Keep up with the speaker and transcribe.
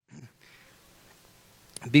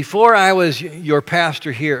before I was your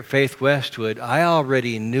pastor here at Faith Westwood, I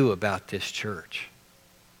already knew about this church.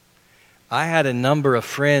 I had a number of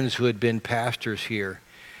friends who had been pastors here.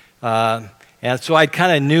 And so I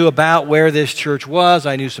kind of knew about where this church was.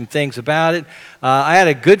 I knew some things about it. I had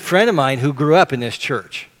a good friend of mine who grew up in this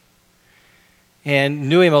church and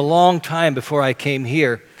knew him a long time before I came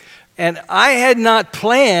here. And I had not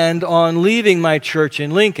planned on leaving my church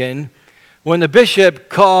in Lincoln when the bishop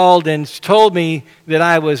called and told me that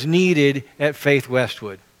I was needed at Faith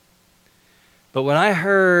Westwood. But when I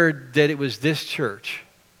heard that it was this church,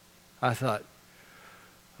 I thought,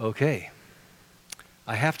 okay,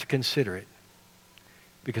 I have to consider it,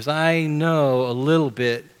 because I know a little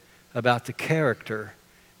bit about the character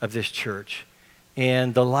of this church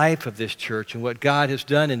and the life of this church and what God has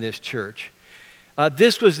done in this church.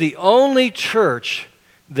 This was the only church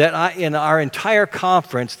that in our entire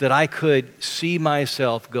conference that I could see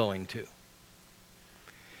myself going to.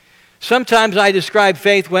 Sometimes I describe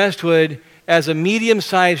Faith Westwood as a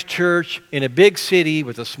medium-sized church in a big city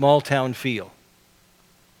with a small-town feel.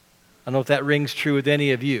 I don't know if that rings true with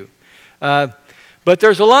any of you. But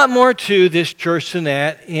there's a lot more to this church than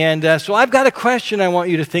that, and so I've got a question I want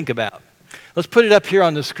you to think about. Let's put it up here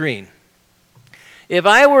on the screen. If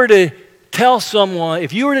you were to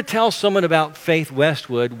tell someone about Faith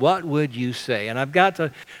Westwood, what would you say? And I've got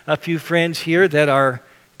a few friends here that are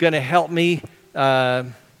going to help me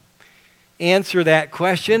answer that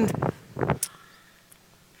question.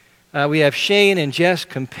 We have Shane and Jess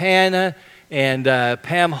Campana and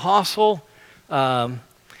Pam Hossel.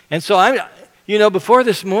 And so before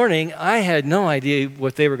this morning, I had no idea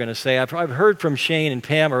what they were going to say. I've heard from Shane and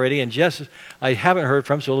Pam already, and Jess I haven't heard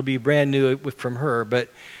from, so it'll be brand new from her. But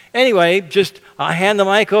anyway, I'll hand the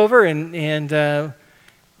mic over, and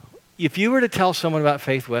if you were to tell someone about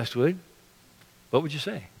Faith Westwood, what would you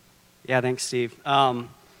say? Yeah, thanks, Steve.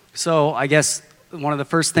 So I guess one of the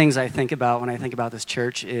first things I think about when I think about this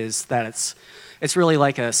church is that it's really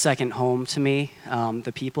like a second home to me.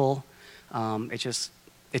 The people, it's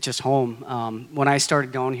just home. When I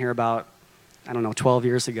started going here about, 12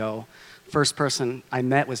 years ago, first person I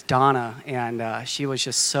met was Donna, and she was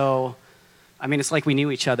just so, it's like we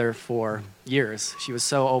knew each other for years. She was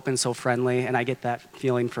so open, so friendly, and I get that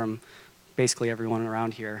feeling from basically everyone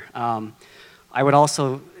around here. I would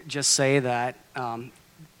also just say that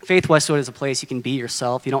Faith Westwood is a place you can be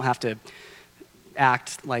yourself. You don't have to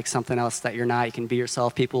act like something else that you're not. You can be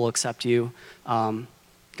yourself. People will accept you.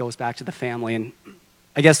 Goes back to the family. And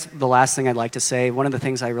I guess the last thing I'd like to say, one of the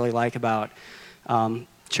things I really like about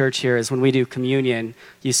church here is when we do communion,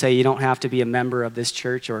 you say you don't have to be a member of this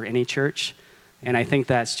church or any church. And I think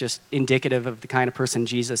that's just indicative of the kind of person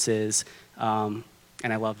Jesus is. And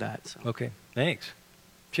I love that. So. Okay, thanks.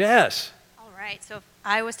 Jess. All right, so if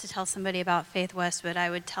I was to tell somebody about Faith Westwood, I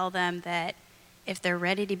would tell them that if they're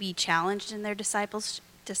ready to be challenged in their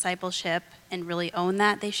discipleship and really own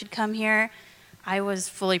that, they should come here. I was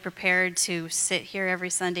fully prepared to sit here every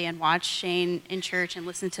Sunday and watch Shane in church and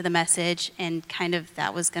listen to the message, and kind of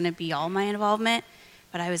that was going to be all my involvement.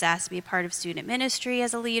 But I was asked to be a part of student ministry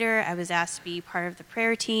as a leader. I was asked to be part of the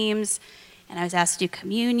prayer teams, and I was asked to do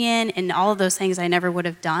communion, and all of those things I never would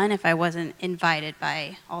have done if I wasn't invited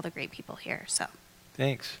by all the great people here. So,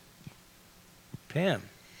 thanks. Pam.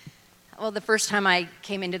 Well, the first time I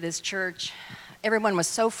came into this church, everyone was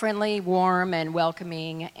so friendly, warm, and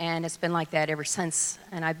welcoming, and it's been like that ever since.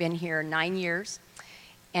 And I've been here 9 years,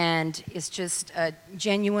 and it's just a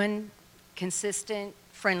genuine, consistent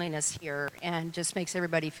friendliness here, and just makes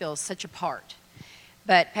everybody feel such a part.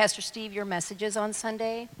 But Pastor Steve, your messages on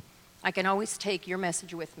Sunday, I can always take your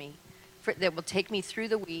message with me that will take me through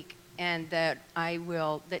the week, and that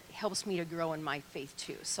helps me to grow in my faith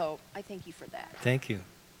too. So I thank you for that. Thank you.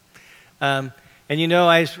 And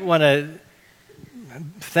I just want to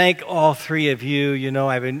thank all three of you.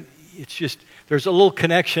 It's just, there's a little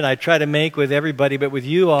connection I try to make with everybody, but with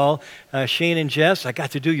you all, Shane and Jess, I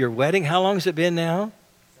got to do your wedding. How long has it been now?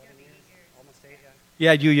 7 years, almost 8,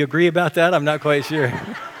 yeah. Yeah, you agree about that? I'm not quite sure.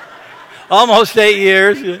 Almost 8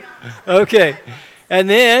 years. Okay. And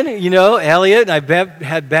then, Elliot, I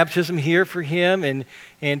had baptism here for him,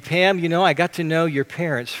 and Pam, I got to know your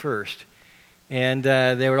parents first. And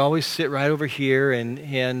they would always sit right over here,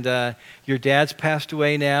 and your dad's passed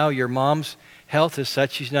away now. Your mom's health is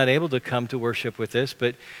such she's not able to come to worship with us.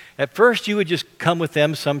 But at first you would just come with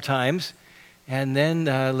them sometimes, and then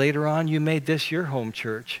later on you made this your home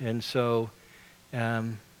church. And so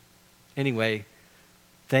anyway,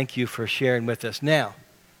 thank you for sharing with us. Now,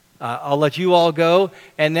 I'll let you all go,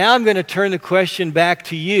 and now I'm going to turn the question back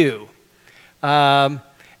to you.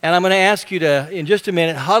 And I'm going to ask you to, in just a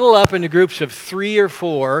minute, huddle up into groups of 3 or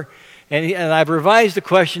 4. And I've revised the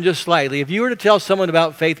question just slightly. If you were to tell someone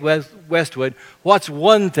about Faith Westwood, what's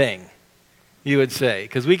one thing you would say?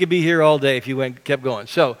 Because we could be here all day if you kept going.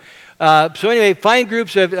 So anyway, find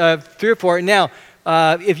groups of 3 or 4. Now,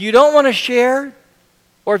 if you don't want to share,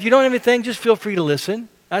 or if you don't have anything, just feel free to listen.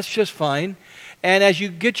 That's just fine. And as you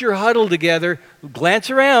get your huddle together, glance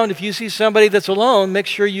around. If you see somebody that's alone, make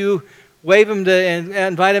sure you wave them and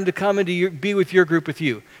invite them to come and be with your group with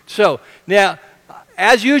you. So, now,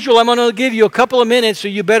 as usual, I'm going to give you a couple of minutes, so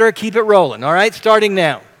you better keep it rolling, all right? Starting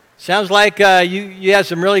now. Sounds like you had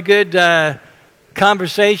some really good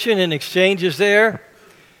conversation and exchanges there.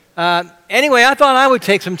 Anyway, I thought I would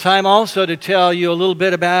take some time also to tell you a little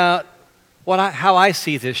bit about how I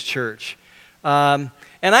see this church. And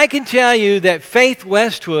I can tell you that Faith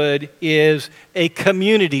Westwood is a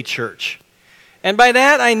community church. And by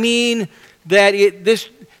that I mean that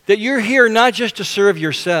you're here not just to serve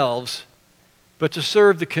yourselves, but to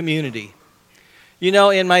serve the community. You know,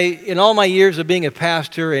 in all my years of being a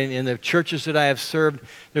pastor and in the churches that I have served,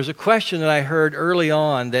 there's a question that I heard early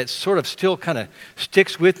on that sort of still kind of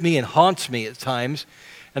sticks with me and haunts me at times.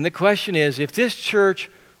 And the question is, if this church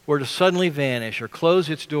were to suddenly vanish or close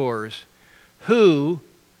its doors, who,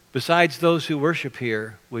 besides those who worship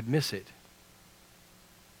here, would miss it?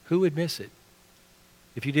 Who would miss it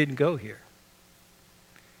if you didn't go here?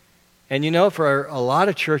 And you know, for a lot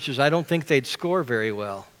of churches, I don't think they'd score very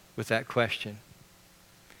well with that question.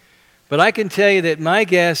 But I can tell you that my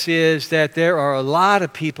guess is that there are a lot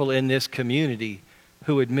of people in this community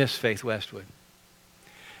who would miss Faith Westwood.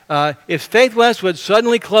 If Faith Westwood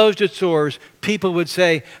suddenly closed its doors, people would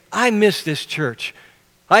say, I miss this church.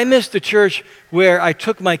 I miss the church where I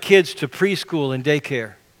took my kids to preschool and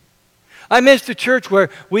daycare. I miss the church where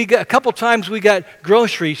a couple times we got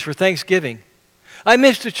groceries for Thanksgiving. I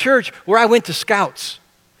miss the church where I went to Scouts.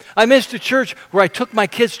 I miss the church where I took my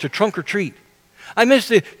kids to trunk or treat. I miss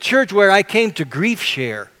the church where I came to grief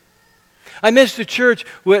share. I miss the church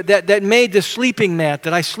that made the sleeping mat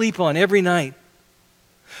that I sleep on every night.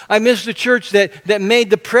 I miss the church that made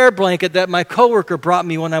the prayer blanket that my coworker brought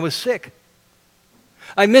me when I was sick.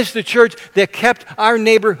 I miss the church that kept our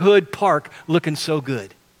neighborhood park looking so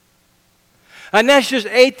good. And that's just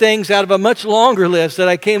 8 things out of a much longer list that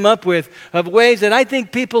I came up with of ways that I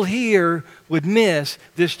think people here would miss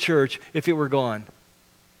this church if it were gone.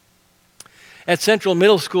 At Central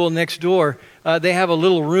Middle School next door, they have a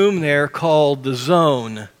little room there called The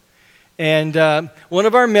Zone. And one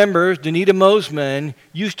of our members, Danita Mosman,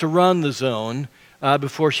 used to run The Zone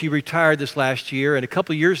before she retired this last year. And a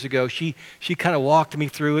couple years ago, she kind of walked me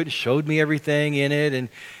through it and showed me everything in it. And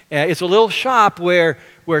it's a little shop where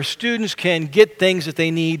students can get things that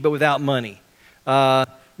they need but without money.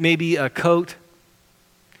 Maybe a coat,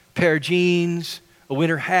 pair of jeans, a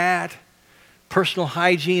winter hat, personal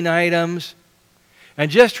hygiene items. And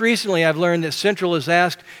just recently I've learned that Central has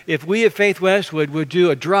asked if we at Faith Westwood would do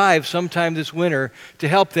a drive sometime this winter to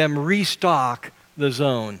help them restock The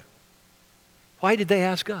Zone. Why did they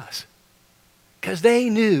ask us? Because they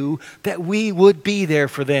knew that we would be there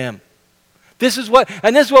for them. This is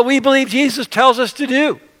what we believe Jesus tells us to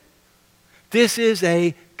do. This is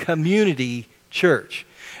a community church.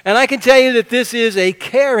 And I can tell you that this is a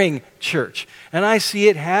caring church. And I see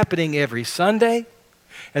it happening every Sunday.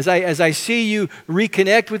 As I see you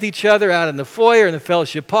reconnect with each other out in the foyer and the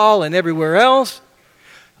fellowship hall and everywhere else,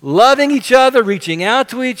 loving each other, reaching out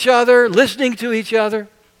to each other, listening to each other.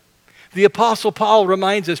 The Apostle Paul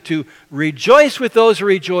reminds us to rejoice with those who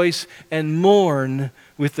rejoice and mourn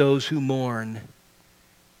with those who mourn.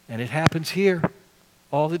 And it happens here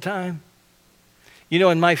all the time. You know,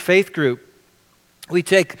 in my faith group, we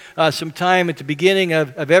take some time at the beginning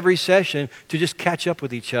of every session to just catch up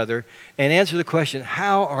with each other and answer the question,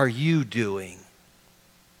 how are you doing?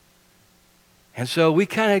 And so we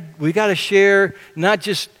got to share not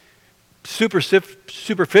just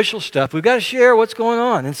superficial stuff. We've got to share what's going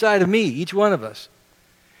on inside of me, each one of us.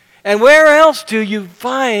 And where else do you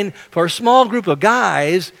find for a small group of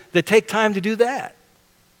guys that take time to do that?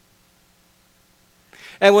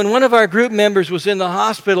 And when one of our group members was in the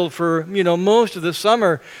hospital for, most of the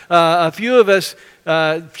summer, a few of us,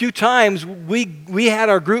 a few times, we had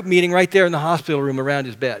our group meeting right there in the hospital room around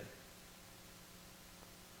his bed.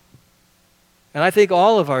 And I think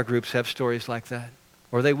all of our groups have stories like that.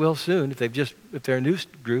 Or they will soon if they're new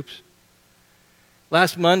groups.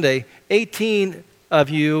 Last Monday, 18 of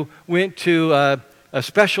you went to a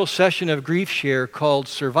special session of Grief Share called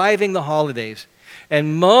Surviving the Holidays.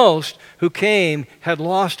 And most who came had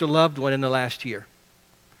lost a loved one in the last year.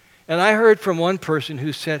 And I heard from one person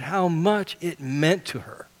who said how much it meant to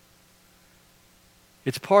her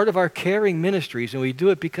It's part of our caring ministries, and we do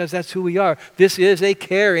it because that's who we are. This is a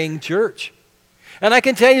caring church. And I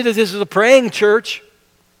can tell you that this is a praying church.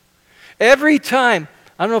 Every time,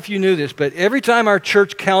 I don't know if you knew this, but every time our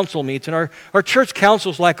church council meets, and our church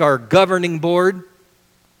council is like our governing board,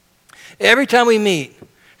 every time we meet,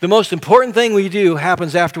 the most important thing we do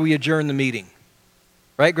happens after we adjourn the meeting.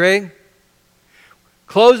 Right, Greg?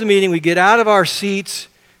 Close the meeting, we get out of our seats,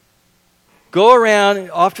 go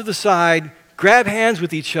around off to the side, grab hands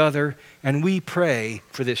with each other, and we pray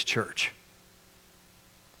for this church.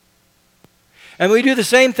 And we do the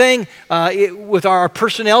same thing with our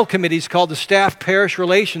personnel committees called the Staff Parish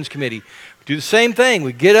Relations Committee. We do the same thing.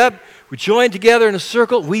 We get up, we join together in a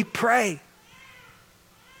circle, we pray.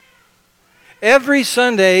 Every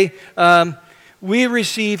Sunday, we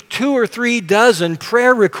receive 2 or 3 dozen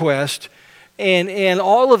prayer requests, and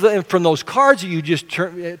all of them from those cards that you just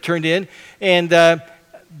turned in, and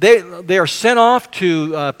they are sent off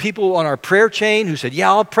to people on our prayer chain who said, yeah,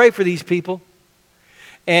 I'll pray for these people.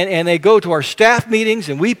 And they go to our staff meetings,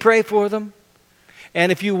 and we pray for them.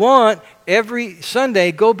 And if you want, every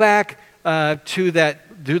Sunday, go back to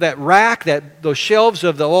that rack, those shelves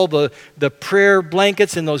of all the prayer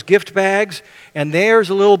blankets and those gift bags, and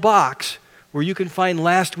there's a little box where you can find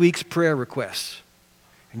last week's prayer requests.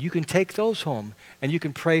 And you can take those home, and you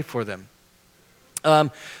can pray for them.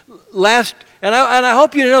 And I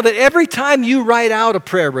hope you know that every time you write out a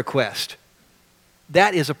prayer request,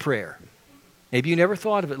 that is a prayer. Maybe you never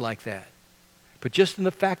thought of it like that. But just in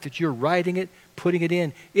the fact that you're writing it, putting it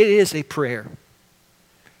in, it is a prayer.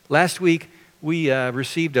 Last week, we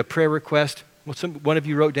received a prayer request. One of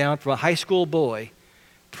you wrote down from a high school boy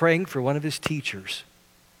praying for one of his teachers.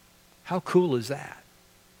 How cool is that?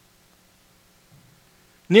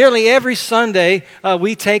 Nearly every Sunday,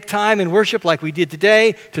 we take time in worship like we did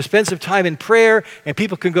today to spend some time in prayer, and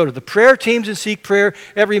people can go to the prayer teams and seek prayer.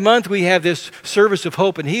 Every month, we have this service of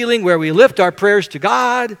hope and healing where we lift our prayers to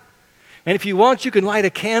God. And if you want, you can light a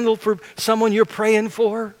candle for someone you're praying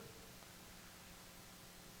for.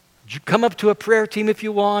 You come up to a prayer team if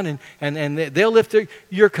you want, and they'll lift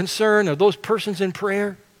your concern of those persons in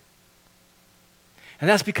prayer. And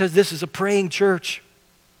that's because this is a praying church.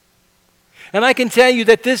 And I can tell you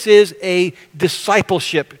that this is a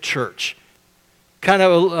discipleship church. Kind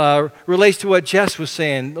of relates to what Jess was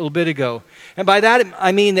saying a little bit ago. And by that,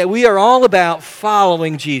 I mean that we are all about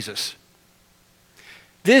following Jesus.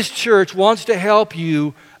 This church wants to help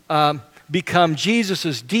you become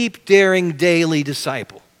Jesus' deep, daring, daily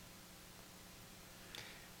disciple.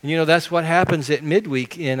 And you know, that's what happens at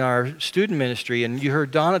midweek in our student ministry. And you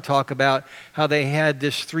heard Donna talk about how they had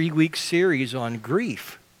this 3-week series on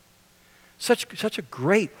grief. Such a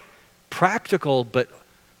great, practical, but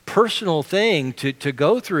personal thing to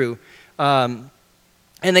go through. And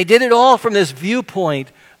they did it all from this viewpoint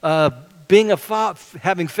of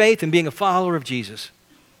having faith and being a follower of Jesus.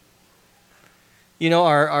 You know,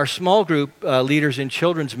 our small group leaders in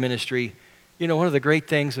children's ministry, you know, one of the great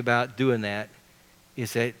things about doing that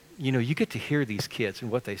is that, you know, you get to hear these kids and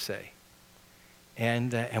what they say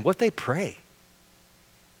and what they pray.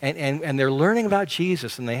 And they're learning about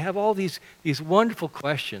Jesus, and they have all these wonderful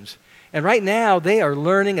questions. And right now, they are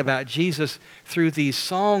learning about Jesus through these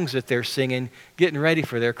songs that they're singing, getting ready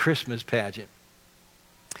for their Christmas pageant.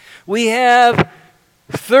 We have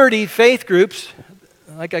 30 faith groups.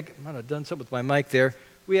 Like I might have done something with my mic there.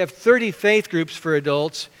 We have 30 faith groups for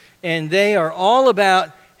adults, and they are all about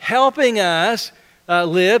helping us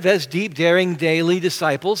live as deep, daring, daily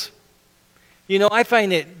disciples. You know, I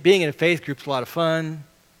find that being in a faith group is a lot of fun.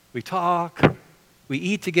 We talk, we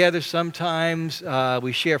eat together sometimes,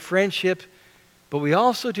 we share friendship, but we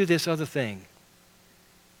also do this other thing.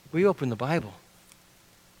 We open the Bible.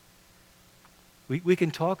 We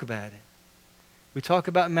can talk about it. We talk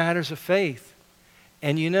about matters of faith.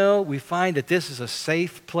 And you know, we find that this is a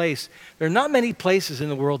safe place. There are not many places in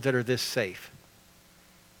the world that are this safe,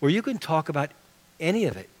 where you can talk about any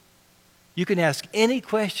of it. You can ask any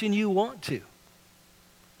question you want to.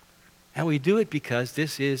 And we do it because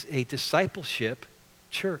this is a discipleship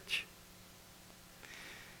church.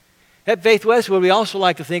 At Faith Westwood, we also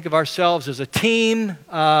like to think of ourselves as a team.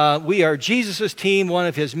 We are Jesus' team, one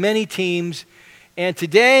of his many teams. And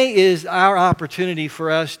today is our opportunity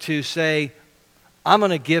for us to say, I'm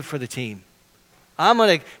going to give for the team.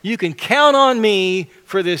 You can count on me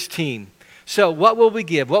for this team. So what will we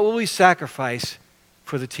give? What will we sacrifice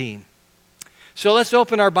for the team? So let's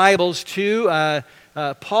open our Bibles to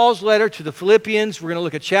Paul's letter to the Philippians. We're going to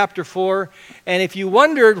look at chapter 4. And if you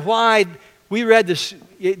wondered why we read this,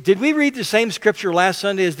 did we read the same scripture last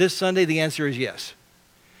Sunday as this Sunday? The answer is yes.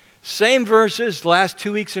 Same verses the last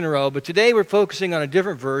 2 weeks in a row, but today we're focusing on a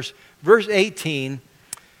different verse, verse 18.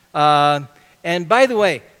 And by the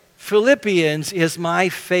way, Philippians is my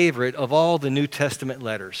favorite of all the New Testament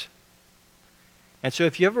letters. And so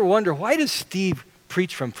if you ever wonder, why does Steve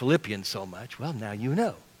preach from Philippians so much? Well, now you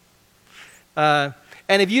know.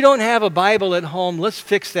 And if you don't have a Bible at home, let's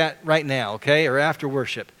fix that right now, okay, or after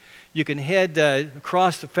worship. You can head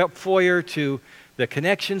across the foyer to the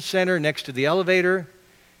Connection Center next to the elevator,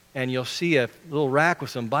 and you'll see a little rack with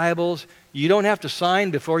some Bibles. You don't have to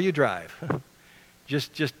sign before you drive.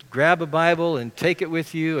 Just grab a Bible and take it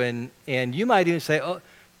with you, and you might even say, oh,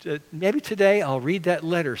 maybe today I'll read that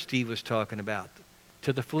letter Steve was talking about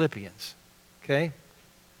to the Philippians, okay?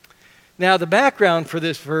 Now, the background for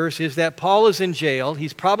this verse is that Paul is in jail.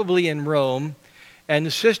 He's probably in Rome, and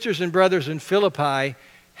the sisters and brothers in Philippi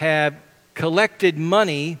have collected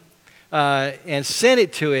money and sent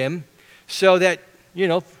it to him so that, you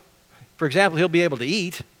know, for example, he'll be able to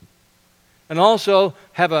eat and also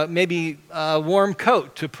have maybe a warm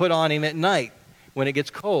coat to put on him at night when it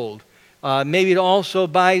gets cold. Maybe to also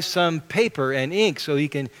buy some paper and ink so he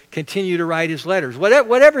can continue to write his letters,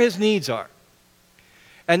 whatever his needs are.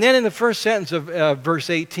 And then in the first sentence of verse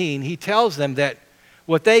 18, he tells them that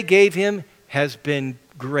what they gave him has been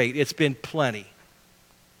great. It's been plenty.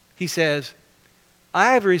 He says,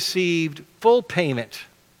 I have received full payment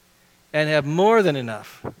and have more than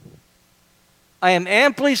enough. I am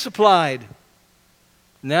amply supplied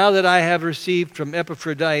now that I have received from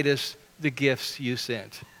Epaphroditus the gifts you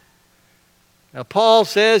sent. Now, Paul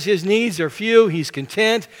says his needs are few, he's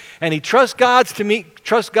content, and he trusts God to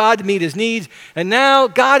meet his needs, and now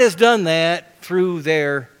God has done that through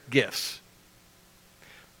their gifts.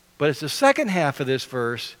 But it's the second half of this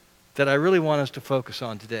verse that I really want us to focus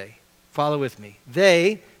on today. Follow with me.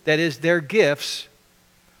 They, that is their gifts,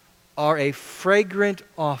 are a fragrant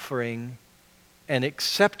offering, an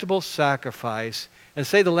acceptable sacrifice. And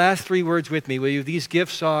say the last three words with me, will you? These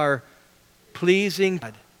gifts are pleasing to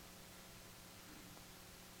God.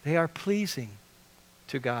 They are pleasing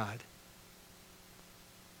to God.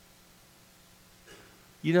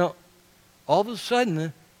 You know, all of a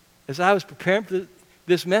sudden, as I was preparing for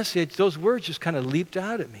this message, those words just kind of leaped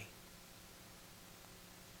out at me.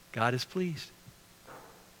 God is pleased.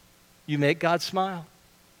 You make God smile.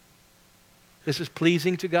 This is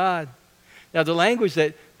pleasing to God. Now, the language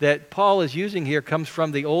that Paul is using here comes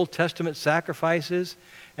from the Old Testament sacrifices.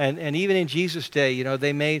 And even in Jesus' day, you know,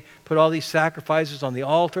 they put all these sacrifices on the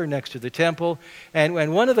altar next to the temple. And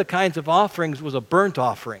one of the kinds of offerings was a burnt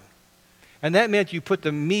offering. And that meant you put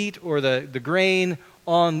the meat or the grain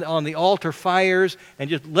on the altar fires and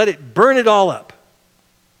just let it burn it all up.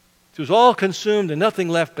 It was all consumed and nothing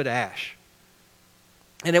left but ash.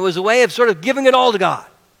 And it was a way of sort of giving it all to God.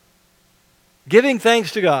 Giving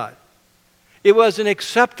thanks to God. It was an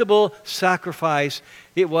acceptable sacrifice.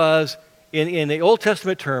 It was, in the Old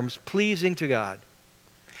Testament terms, pleasing to God.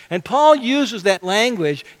 And Paul uses that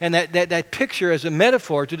language and that picture as a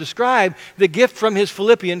metaphor to describe the gift from his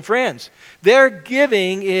Philippian friends. Their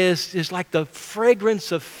giving is like the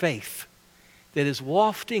fragrance of faith that is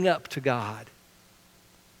wafting up to God.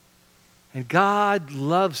 And God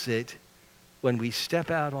loves it when we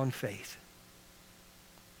step out on faith.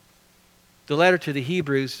 The letter to the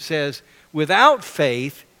Hebrews says, without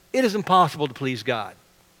faith, it is impossible to please God.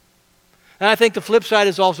 And I think the flip side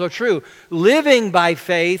is also true. Living by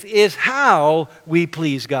faith is how we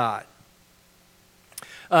please God.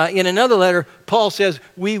 In another letter, Paul says,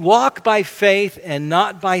 we walk by faith and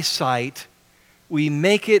not by sight. We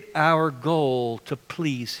make it our goal to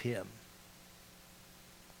please Him.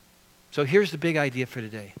 So here's the big idea for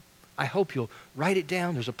today. I hope you'll write it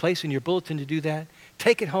down. There's a place in your bulletin to do that.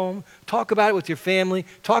 Take it home. Talk about it with your family.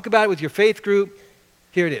 Talk about it with your faith group.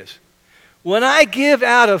 Here it is. When I give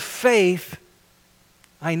out of faith,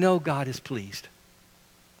 I know God is pleased.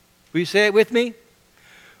 Will you say it with me?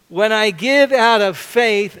 When I give out of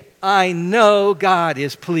faith, I know God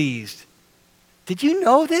is pleased. Did you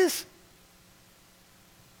know this?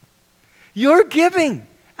 Your giving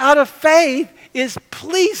out of faith is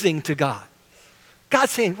pleasing to God.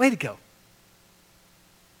 God's saying, way to go.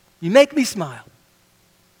 You make me smile.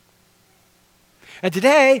 And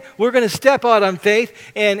today, we're going to step out on faith,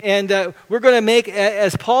 and we're going to make,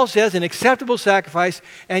 as Paul says, an acceptable sacrifice,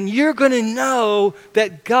 and you're going to know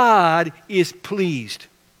that God is pleased.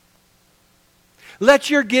 Let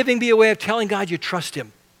your giving be a way of telling God you trust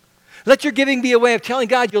Him. Let your giving be a way of telling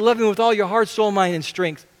God you love Him with all your heart, soul, mind, and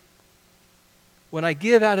strength. When I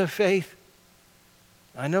give out of faith,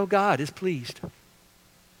 I know God is pleased.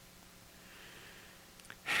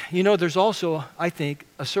 You know, there's also, I think,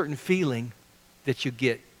 a certain feeling that you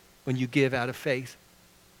get when you give out of faith.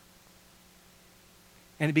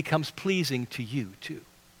 And it becomes pleasing to you, too.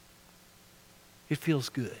 It feels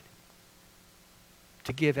good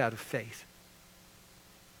to give out of faith.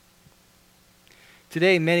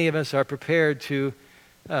 Today, many of us are prepared to,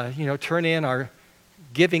 turn in our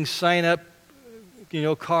giving sign-up,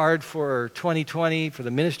 card for 2020 for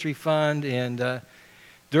the ministry fund. And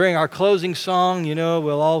during our closing song,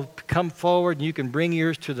 we'll all come forward and you can bring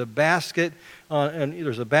yours to the basket. And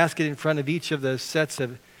there's a basket in front of each of the sets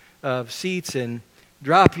of seats and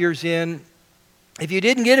drop yours in. If you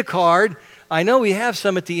didn't get a card, I know we have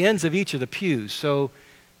some at the ends of each of the pews. So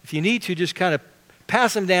if you need to, just kind of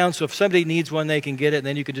pass them down so if somebody needs one, they can get it, and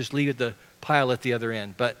then you can just leave it the pile at the other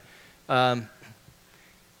end. But and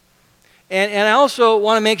I also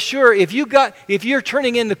want to make sure if you're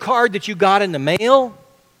turning in the card that you got in the mail,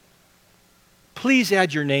 please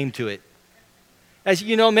add your name to it. As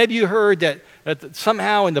you know, maybe you heard that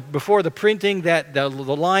somehow before the printing that the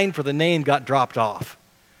line for the name got dropped off.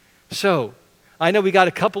 So I know we got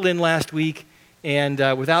a couple in last week and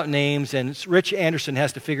without names, and Rich Anderson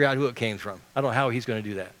has to figure out who it came from. I don't know how he's going to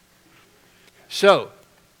do that. So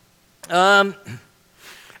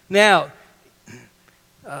now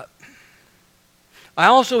I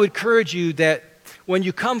also encourage you that when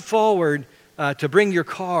you come forward to bring your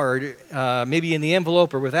card, maybe in the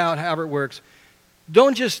envelope or without, however it works,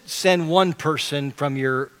 don't just send one person from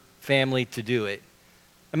your family to do it.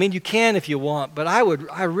 I mean, you can if you want, but I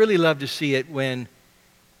really love to see it when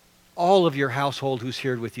all of your household who's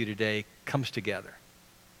here with you today comes together.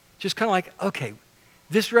 Just kind of like, okay,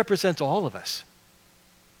 this represents all of us.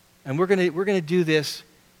 And we're gonna do this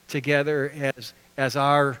together as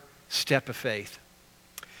our step of faith.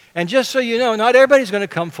 And just so you know, not everybody's going to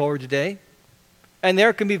come forward today. And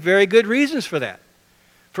there can be very good reasons for that.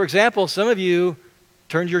 For example, some of you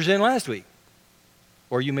turned yours in last week,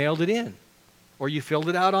 or you mailed it in, or you filled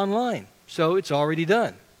it out online. So it's already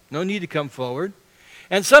done. No need to come forward.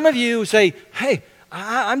 And some of you say, hey,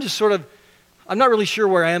 I'm not really sure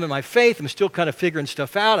where I am in my faith. I'm still kind of figuring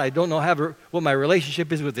stuff out. I don't know what my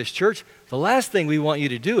relationship is with this church. The last thing we want you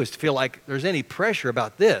to do is to feel like there's any pressure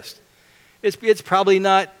about this. It's probably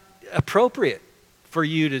not appropriate for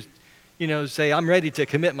you to, say, I'm ready to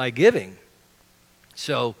commit my giving.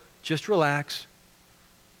 So just relax.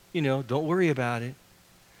 Don't worry about it.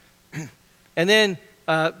 And then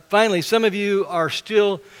finally, some of you are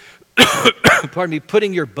still,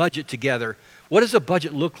 putting your budget together. What does a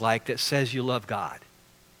budget look like that says you love God?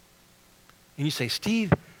 And you say,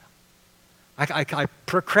 Steve, I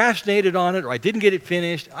procrastinated on it, or I didn't get it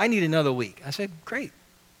finished. I need another week. I said, great.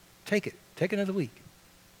 Take it. Take another week.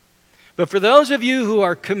 But for those of you who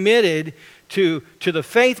are committed to the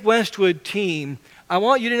Faith Westwood team, I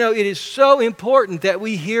want you to know it is so important that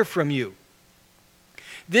we hear from you.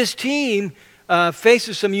 This team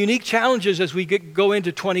faces some unique challenges as we go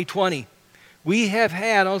into 2020. We have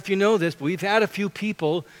had, I don't know if you know this, but we've had a few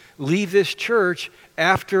people leave this church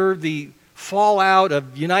after the fallout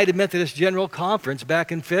of United Methodist General Conference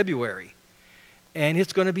back in February. And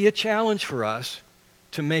it's going to be a challenge for us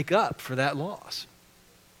to make up for that loss.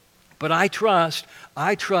 But I trust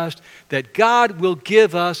that God will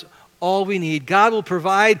give us all we need. God will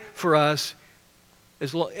provide for us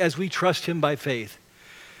as we trust Him by faith.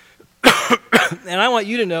 And I want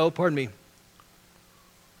you to know,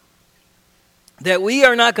 that we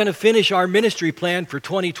are not going to finish our ministry plan for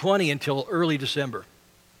 2020 until early December.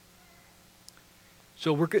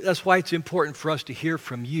 So that's why it's important for us to hear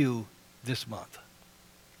from you this month.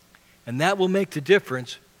 And that will make the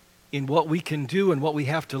difference in what we can do and what we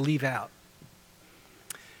have to leave out.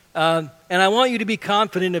 And I want you to be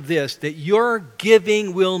confident of this, that your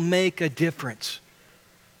giving will make a difference.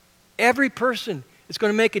 Every person is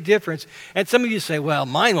going to make a difference. And some of you say, well,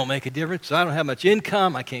 mine won't make a difference. I don't have much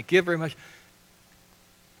income. I can't give very much.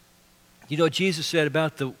 You know what Jesus said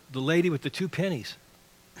about the lady with the 2 pennies?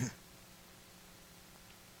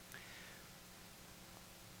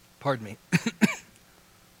 Pardon me.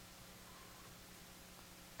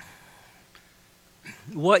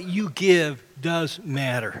 What you give does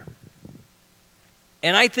matter.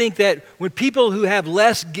 And I think that when people who have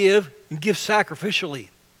less give sacrificially,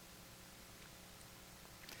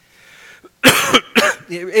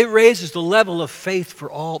 it raises the level of faith for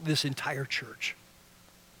all this entire church.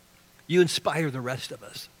 You inspire the rest of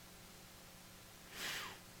us.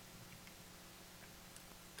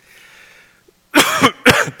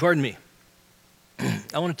 Pardon me.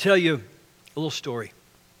 I want to tell you a little story.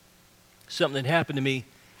 Something that happened to me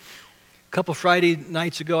a couple Friday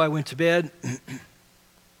nights ago. I went to bed,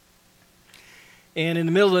 and in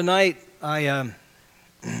the middle of the night,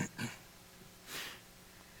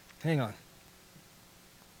 Hang on.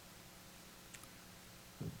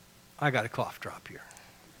 I got a cough drop here.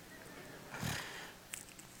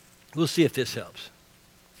 We'll see if this helps.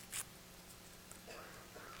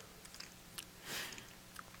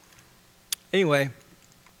 Anyway,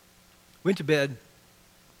 went to bed,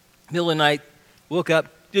 middle of the night, woke up,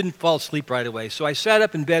 didn't fall asleep right away. So I sat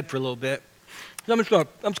up in bed for a little bit. I'm just going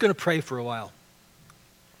to pray for a while.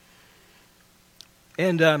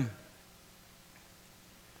 And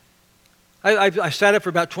I sat up for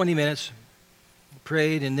about 20 minutes,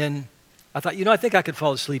 prayed, and then I thought, I think I could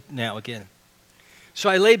fall asleep now again. So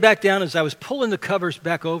I laid back down. As I was pulling the covers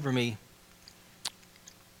back over me,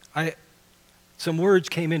 some words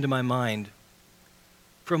came into my mind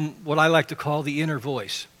from what I like to call the inner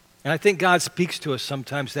voice. And I think God speaks to us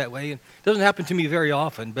sometimes that way. It doesn't happen to me very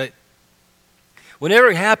often, but whenever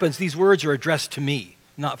it happens, these words are addressed to me,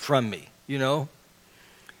 not from me,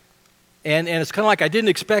 And it's kind of like I didn't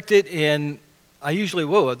expect it, and I usually,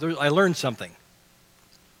 I learned something.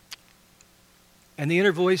 And the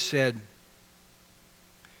inner voice said,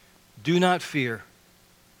 "Do not fear.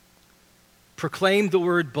 Proclaim the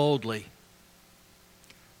word boldly.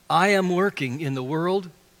 I am working in the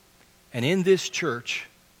world and in this church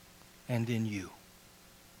and in you."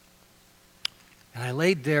 And I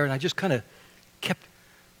laid there and I just kind of kept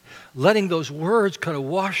letting those words kind of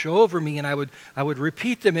wash over me, and I would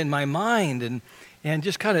repeat them in my mind and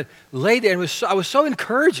just kind of lay there. And I was so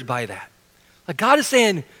encouraged by that. Like God is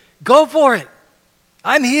saying, go for it.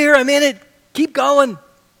 I'm here. I'm in it. Keep going.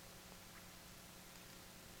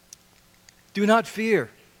 Do not fear.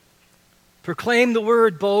 Proclaim the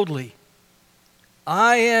word boldly.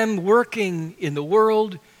 I am working in the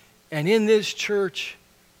world and in this church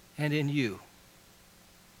and in you.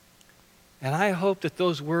 And I hope that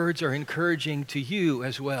those words are encouraging to you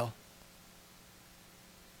as well.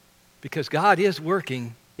 Because God is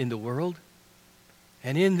working in the world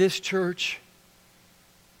and in this church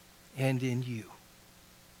and in you.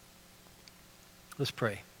 Let's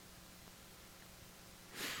pray.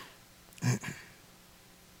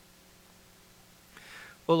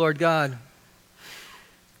 Oh, Lord God,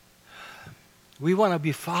 we want to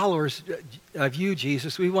be followers of you,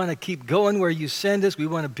 Jesus. We want to keep going where you send us. We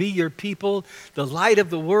want to be your people, the light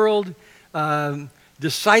of the world,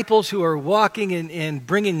 disciples who are walking and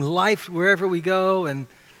bringing life wherever we go. And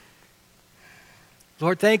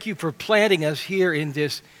Lord, thank you for planting us here in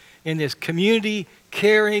this community,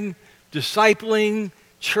 caring, discipling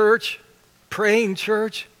church, praying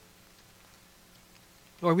church.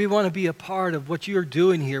 Lord, we want to be a part of what you're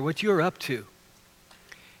doing here, what you're up to.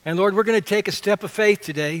 And Lord, we're going to take a step of faith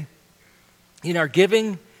today in our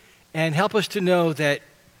giving, and help us to know that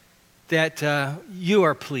you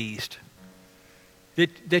are pleased,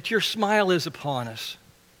 that your smile is upon us,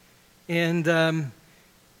 and that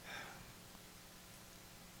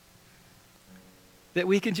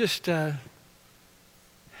we can just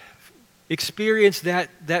experience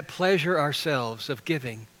that pleasure ourselves of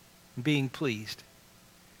giving and being pleased.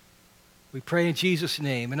 We pray in Jesus'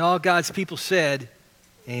 name. And all God's people said,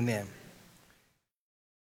 amen.